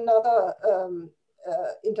yet another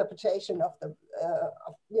interpretation of the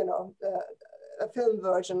a film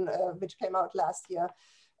version which came out last year,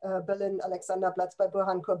 Berlin Alexanderplatz by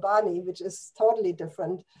Burhan Qurbani, which is totally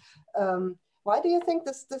different. Why do you think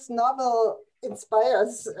this novel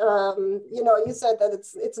inspires? You said that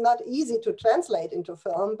it's not easy to translate into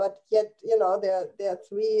film, but yet there are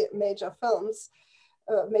three major films.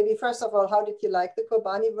 Maybe first of all, how did you like the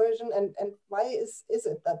Qurbani version, and why is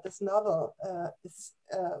it that this novel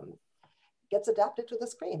gets adapted to the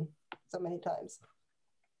screen so many times?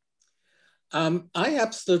 I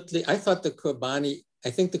thought I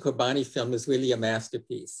think the Qurbani film is really a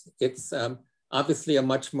masterpiece. It's obviously a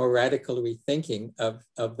much more radical rethinking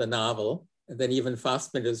of the novel than even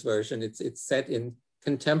Fassbinder's version. It's set in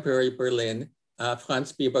contemporary Berlin.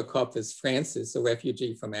 Franz Bieberkopf is Francis, a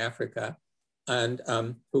refugee from Africa, and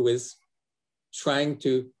who is trying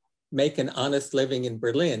to make an honest living in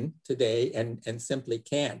Berlin today and simply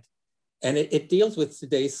can't. And it deals with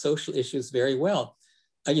today's social issues very well,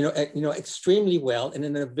 extremely well, and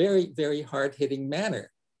in a very, very hard-hitting manner.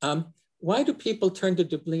 Why do people turn to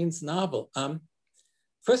Döblin's novel?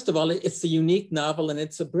 First of all, it's a unique novel, and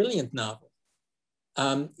it's a brilliant novel.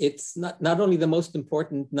 It's not only the most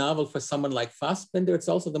important novel for someone like Fassbinder, it's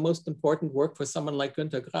also the most important work for someone like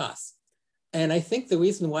Günter Grass. And I think the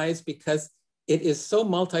reason why is because it is so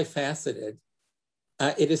multifaceted,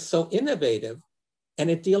 it is so innovative,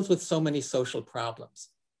 and it deals with so many social problems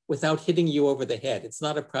without hitting you over the head. It's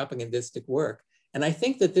not a propagandistic work. And I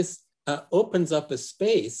think that this opens up a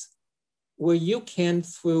space where you can,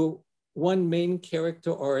 through one main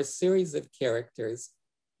character or a series of characters,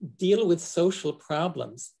 deal with social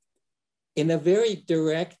problems in a very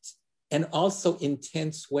direct and also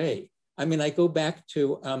intense way. I mean, I go back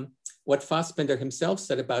to what Fassbinder himself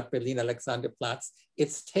said about Berlin Alexanderplatz,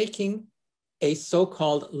 it's taking a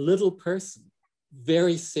so-called little person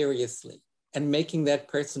very seriously and making that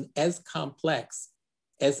person as complex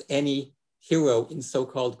as any hero in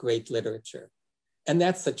so-called great literature. And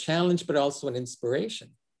that's a challenge, but also an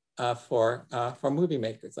inspiration for movie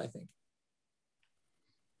makers, I think.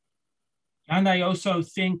 And I also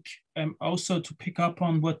think, also to pick up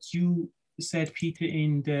on what you said, Peter,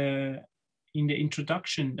 in the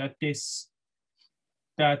introduction, that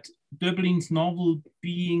Döblin's novel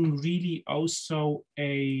being really also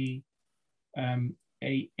a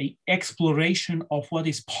exploration of what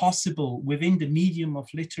is possible within the medium of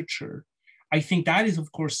literature. I think that is,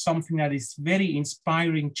 of course, something that is very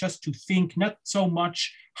inspiring, just to think not so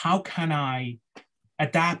much how can I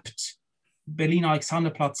adapt Berlin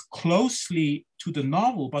Alexanderplatz closely to the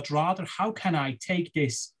novel, but rather how can I take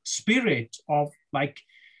this spirit of like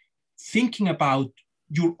thinking about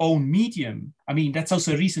your own medium. I mean, that's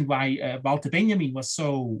also a reason why Walter Benjamin was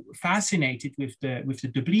so fascinated with the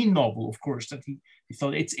Döblin novel, of course, that he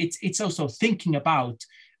thought it's also thinking about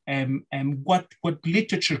what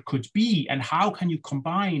literature could be and how can you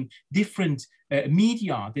combine different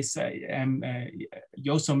media. This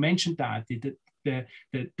you also mentioned that the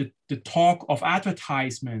talk of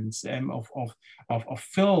advertisements of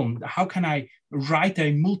film. How can I write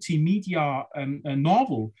a multimedia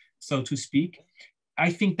novel, so to speak? I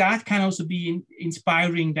think that can also be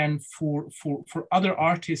inspiring then for other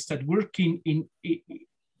artists that work in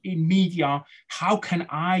media. How can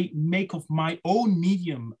I make of my own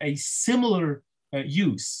medium a similar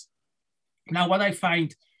use? Now, what I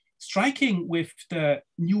find striking with the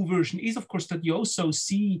new version is, of course, that you also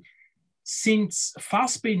see, since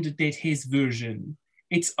Fassbinder did his version,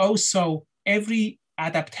 it's also every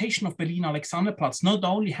adaptation of Berlin Alexanderplatz not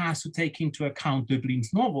only has to take into account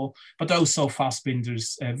Döblin's novel, but also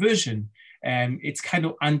Fassbinder's version. It's kind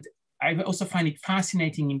of, and I also find it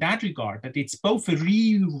fascinating in that regard, that it's both a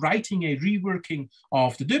rewriting, a reworking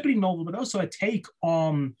of the Döblin novel, but also a take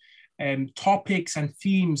on topics and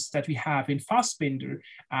themes that we have in Fassbinder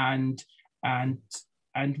and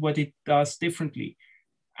what it does differently.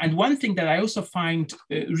 And one thing that I also find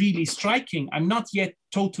really striking, I'm not yet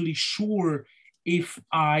totally sure if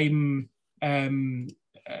I'm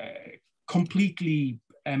completely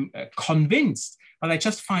convinced, but I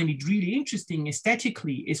just find it really interesting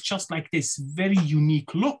aesthetically. It's just like this very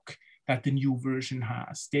unique look that the new version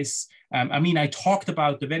has. This, I mean, I talked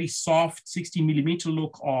about the very soft 16mm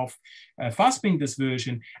look of Fassbinder's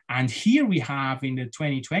version, and here we have in the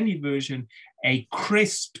 2020 version a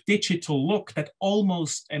crisp digital look that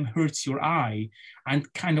almost hurts your eye,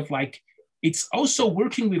 and kind of like it's also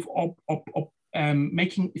working with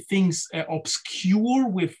making things obscure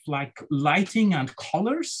with like lighting and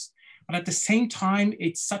colors, but at the same time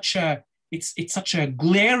it's such a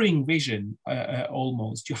glaring vision.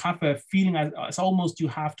 Almost you have a feeling as almost you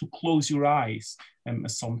have to close your eyes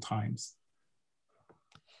sometimes.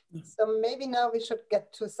 So maybe now we should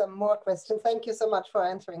get to some more questions. Thank you so much for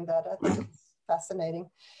answering that. I think it's fascinating.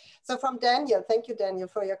 So from Daniel, thank you, Daniel,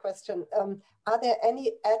 for your question. Are there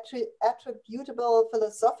any attributable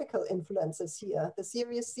philosophical influences here? The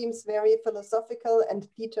series seems very philosophical and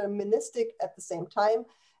deterministic at the same time,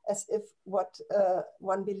 as if what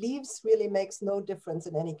one believes really makes no difference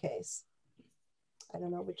in any case. I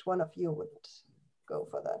don't know which one of you would go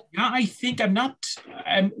for that. Yeah, I think I'm not,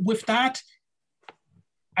 with that,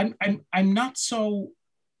 I'm not so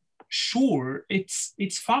sure. It's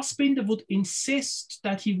Fassbinder would insist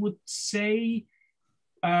that he would say,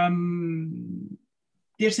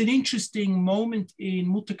 there's an interesting moment in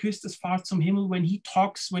Mutter küsst das Fahrt zum Himmel when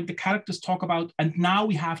the characters talk about, and now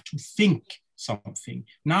we have to think something.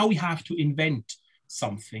 Now we have to invent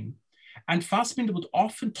something. And Fassbinder would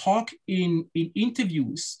often talk in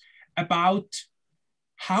interviews about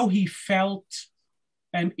how he felt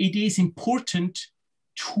it is important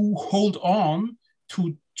to hold on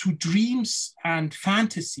to dreams and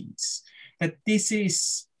fantasies, that this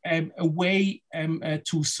is a way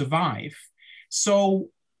to survive. So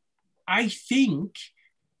I think,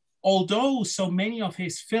 although so many of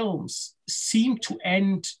his films seem to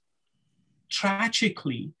end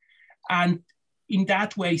tragically, and in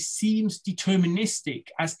that way seems deterministic,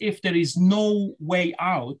 as if there is no way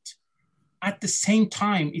out, at the same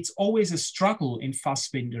time, it's always a struggle in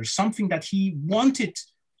Fassbinder, something that he wanted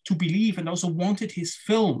to believe and also wanted his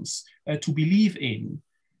films to believe in.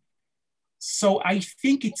 So I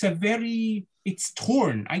think it's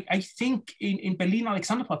torn. I think in Berlin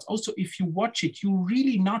Alexanderplatz, also if you watch it, you're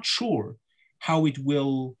really not sure how it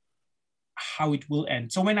will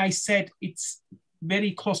end. So when I said it's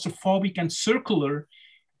very claustrophobic and circular,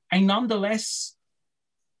 nonetheless,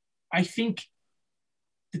 I think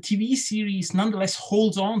the TV series nonetheless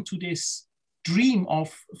holds on to this dream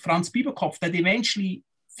of Franz Bieberkopf that eventually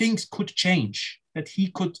things could change, that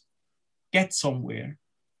he could get somewhere.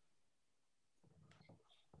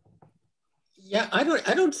 Yeah, I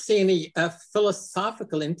don't see any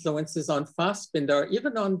philosophical influences on Fassbinder or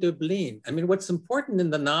even on Döblin. I mean, what's important in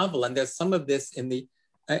the novel, and there's some of this in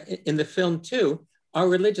the film too, are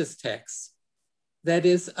religious texts. That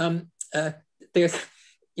is, there's,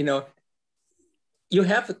 you know, you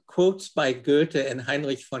have quotes by Goethe and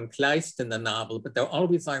Heinrich von Kleist in the novel, but they're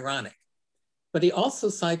always ironic. But he also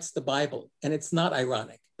cites the Bible, and it's not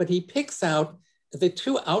ironic. But he picks out the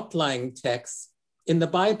two outlying texts in the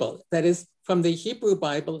Bible. That is, from the Hebrew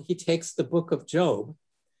Bible, he takes the book of Job.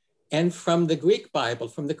 And from the Greek Bible,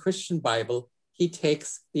 from the Christian Bible, he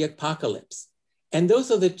takes the Apocalypse. And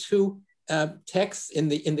those are the two texts in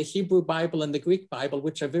the Hebrew Bible and the Greek Bible,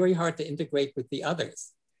 which are very hard to integrate with the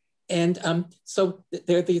others. And so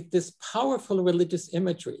there's this powerful religious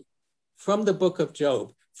imagery from the book of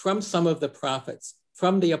Job, from some of the prophets,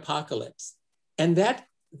 from the Apocalypse. And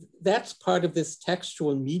that's part of this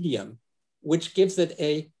textual medium, which gives it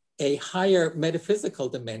a higher metaphysical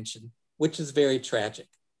dimension, which is very tragic.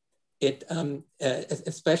 It,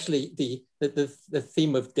 especially the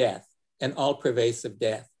theme of death and all-pervasive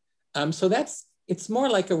death. So it's more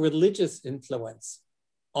like a religious influence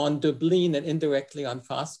on Döblin and indirectly on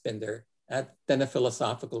Fassbinder than a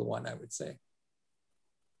philosophical one, I would say.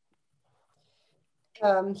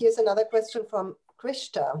 Here's another question from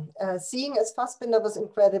Krishta. Seeing as Fassbinder was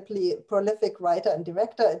incredibly prolific writer and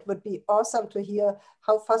director, it would be awesome to hear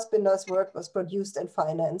how Fassbinder's work was produced and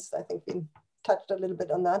financed. I think we touched a little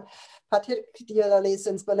bit on that, particularly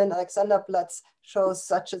since Berlin Alexanderplatz shows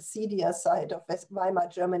such a seedier side of Weimar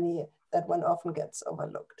Germany that often gets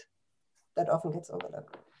overlooked. I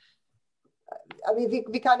mean,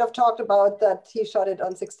 we kind of talked about that he shot it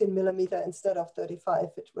on 16mm instead of 35,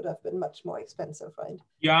 which would have been much more expensive, right?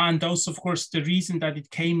 Yeah, and also, of course, the reason that it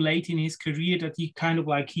came late in his career, that he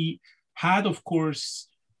had, of course,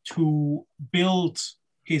 to build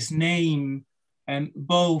his name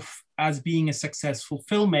both as being a successful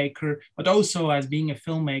filmmaker, but also as being a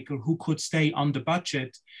filmmaker who could stay under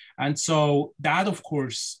budget. And so that, of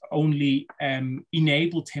course, only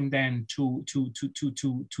enabled him then to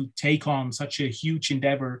take on such a huge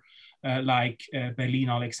endeavor like Berlin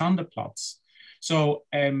Alexanderplatz. So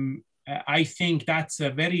I think that's a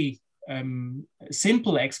very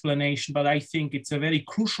simple explanation, but I think it's a very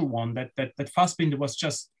crucial one, that Fassbinder was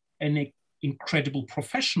just an incredible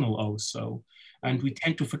professional also. And we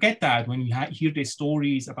tend to forget that when we hear the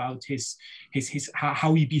stories about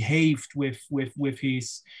how he behaved with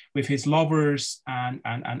his lovers and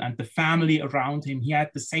the family around him. He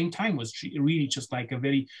at the same time was really just like a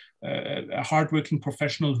very hardworking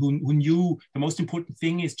professional who knew the most important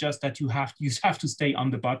thing is just that you have to stay on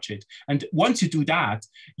the budget. And once you do that,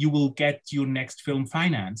 you will get your next film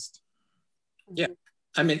financed. Yeah.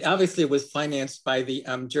 I mean, obviously it was financed by the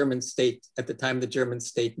German state at the time, the German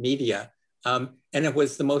state media. And it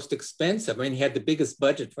was the most expensive. I mean, he had the biggest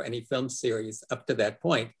budget for any film series up to that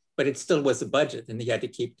point, but it still was a budget and he had to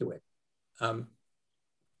keep to it. And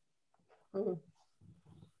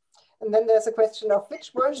then there's a question of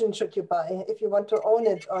which version should you buy if you want to own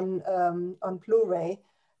it on Blu-ray?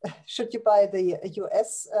 Should you buy the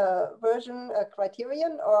US version,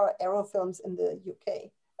 Criterion, or Arrow Films in the UK?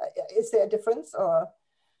 Is there a difference, or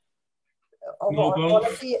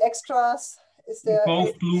quality, extras? Is there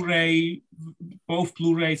both Blu-rays,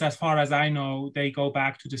 as far as I know, they go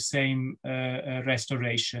back to the same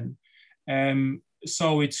restoration.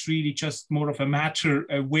 So it's really just more of a matter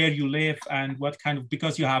of where you live and what kind of,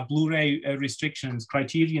 because you have Blu-ray restrictions.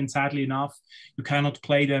 Criterion, sadly enough, you cannot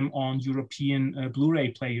play them on European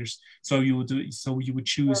Blu-ray players. So you would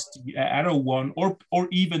choose the Arrow one, or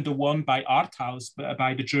even the one by Arthouse,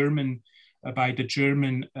 by the German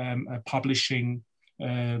publishing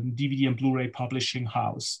DVD and Blu-ray publishing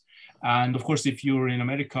house. And of course, if you're in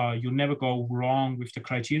America, you'll never go wrong with the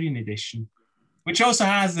Criterion edition, which also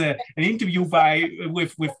has an interview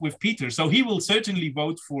with Peter. So he will certainly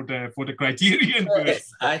vote for the Criterion version.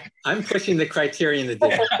 Yes, I'm pushing the Criterion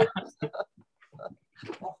edition.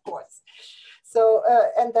 Of course. So,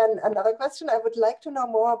 and then another question, I would like to know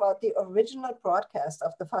more about the original broadcast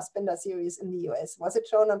of the Fassbinder series in the US. Was it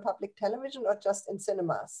shown on public television or just in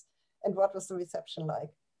cinemas? And what was the reception like?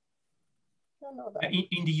 I don't know that.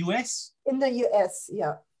 In the US? In the US,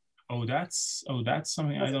 yeah. Oh, that's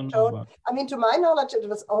something I don't know about. I mean, to my knowledge, it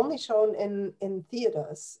was only shown in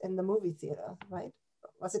theaters, in the movie theater, right?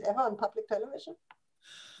 Was it ever on public television?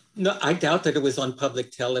 No, I doubt that it was on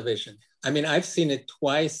public television. I mean, I've seen it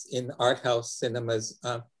twice in art house cinemas.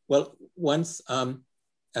 Well, once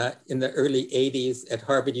in the early 80s at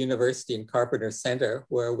Harvard University in Carpenter Center,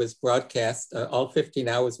 where it was broadcast, all 15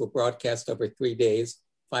 hours were broadcast over 3 days,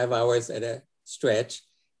 5 hours at a stretch.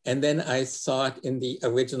 And then I saw it in the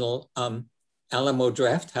original Alamo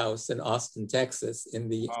Draft House in Austin, Texas in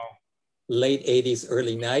the late 80s,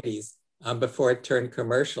 early 90s, before it turned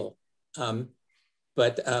commercial.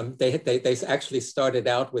 But they actually started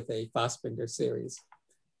out with a Fassbinder series.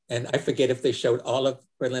 And I forget if they showed all of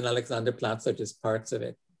Berlin Alexanderplatz or just parts of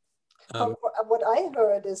it. What I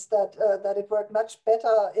heard is that that it worked much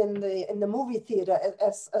better in the movie theater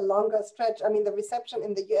as a longer stretch. I mean, the reception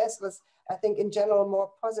in the US was, I think, in general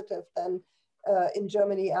more positive than in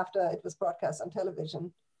Germany after it was broadcast on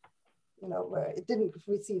television, you know, where it didn't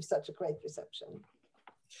receive such a great reception.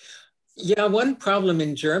 Yeah, one problem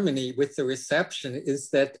in Germany with the reception is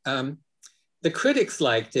that the critics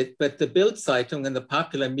liked it, but the Bild Zeitung and the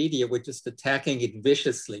popular media were just attacking it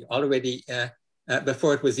viciously already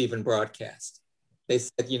before it was even broadcast. They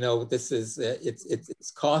said, you know, this is,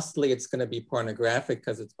 it's costly, it's gonna be pornographic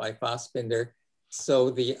because it's by Fassbinder.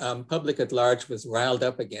 So the public at large was riled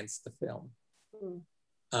up against the film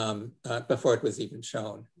before it was even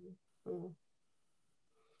shown.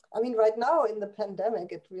 I mean, right now in the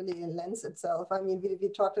pandemic, it really lends itself. I mean, we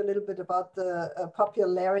talked a little bit about the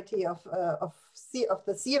popularity of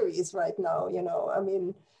the series right now, you know. I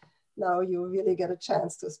mean, now you really get a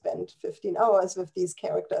chance to spend 15 hours with these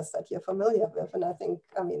characters that you're familiar with. And I think,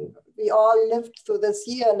 I mean, we all lived through this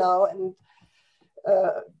year now, and,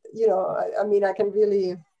 you know, I mean, I can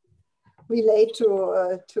really relate to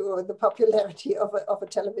the popularity of a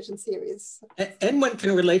television series. And one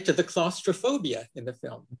can relate to the claustrophobia in the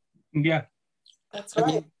film. Yeah. That's right. I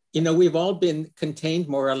mean, you know, we've all been contained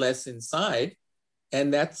more or less inside,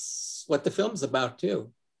 and that's what the film's about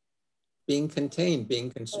too. Being contained, being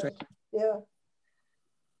constrained. Yeah.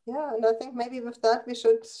 Yeah, and I think maybe with that we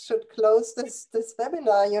should close this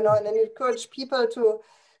webinar, you know, and then encourage people to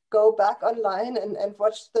go back online and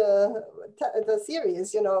watch the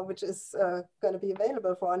series, you know, which is going to be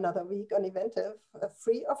available for another week on Eventive,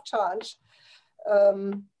 free of charge.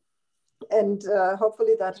 And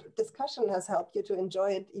hopefully that discussion has helped you to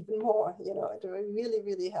enjoy it even more. You know, it really,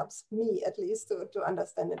 really helps me at least to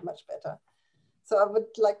understand it much better. So I would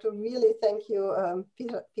like to really thank you,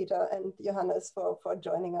 Peter and Johannes for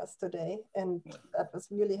joining us today. And that was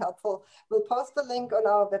really helpful. We'll post the link on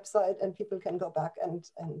our website and people can go back and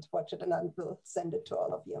watch it, and I will send it to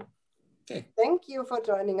all of you. Okay. Thank you for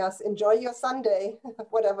joining us. Enjoy your Sunday,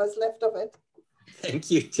 whatever's left of it.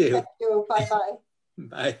 Thank you too. Thank you. Bye-bye.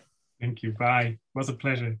 Bye. Thank you. Bye. It was a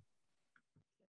pleasure.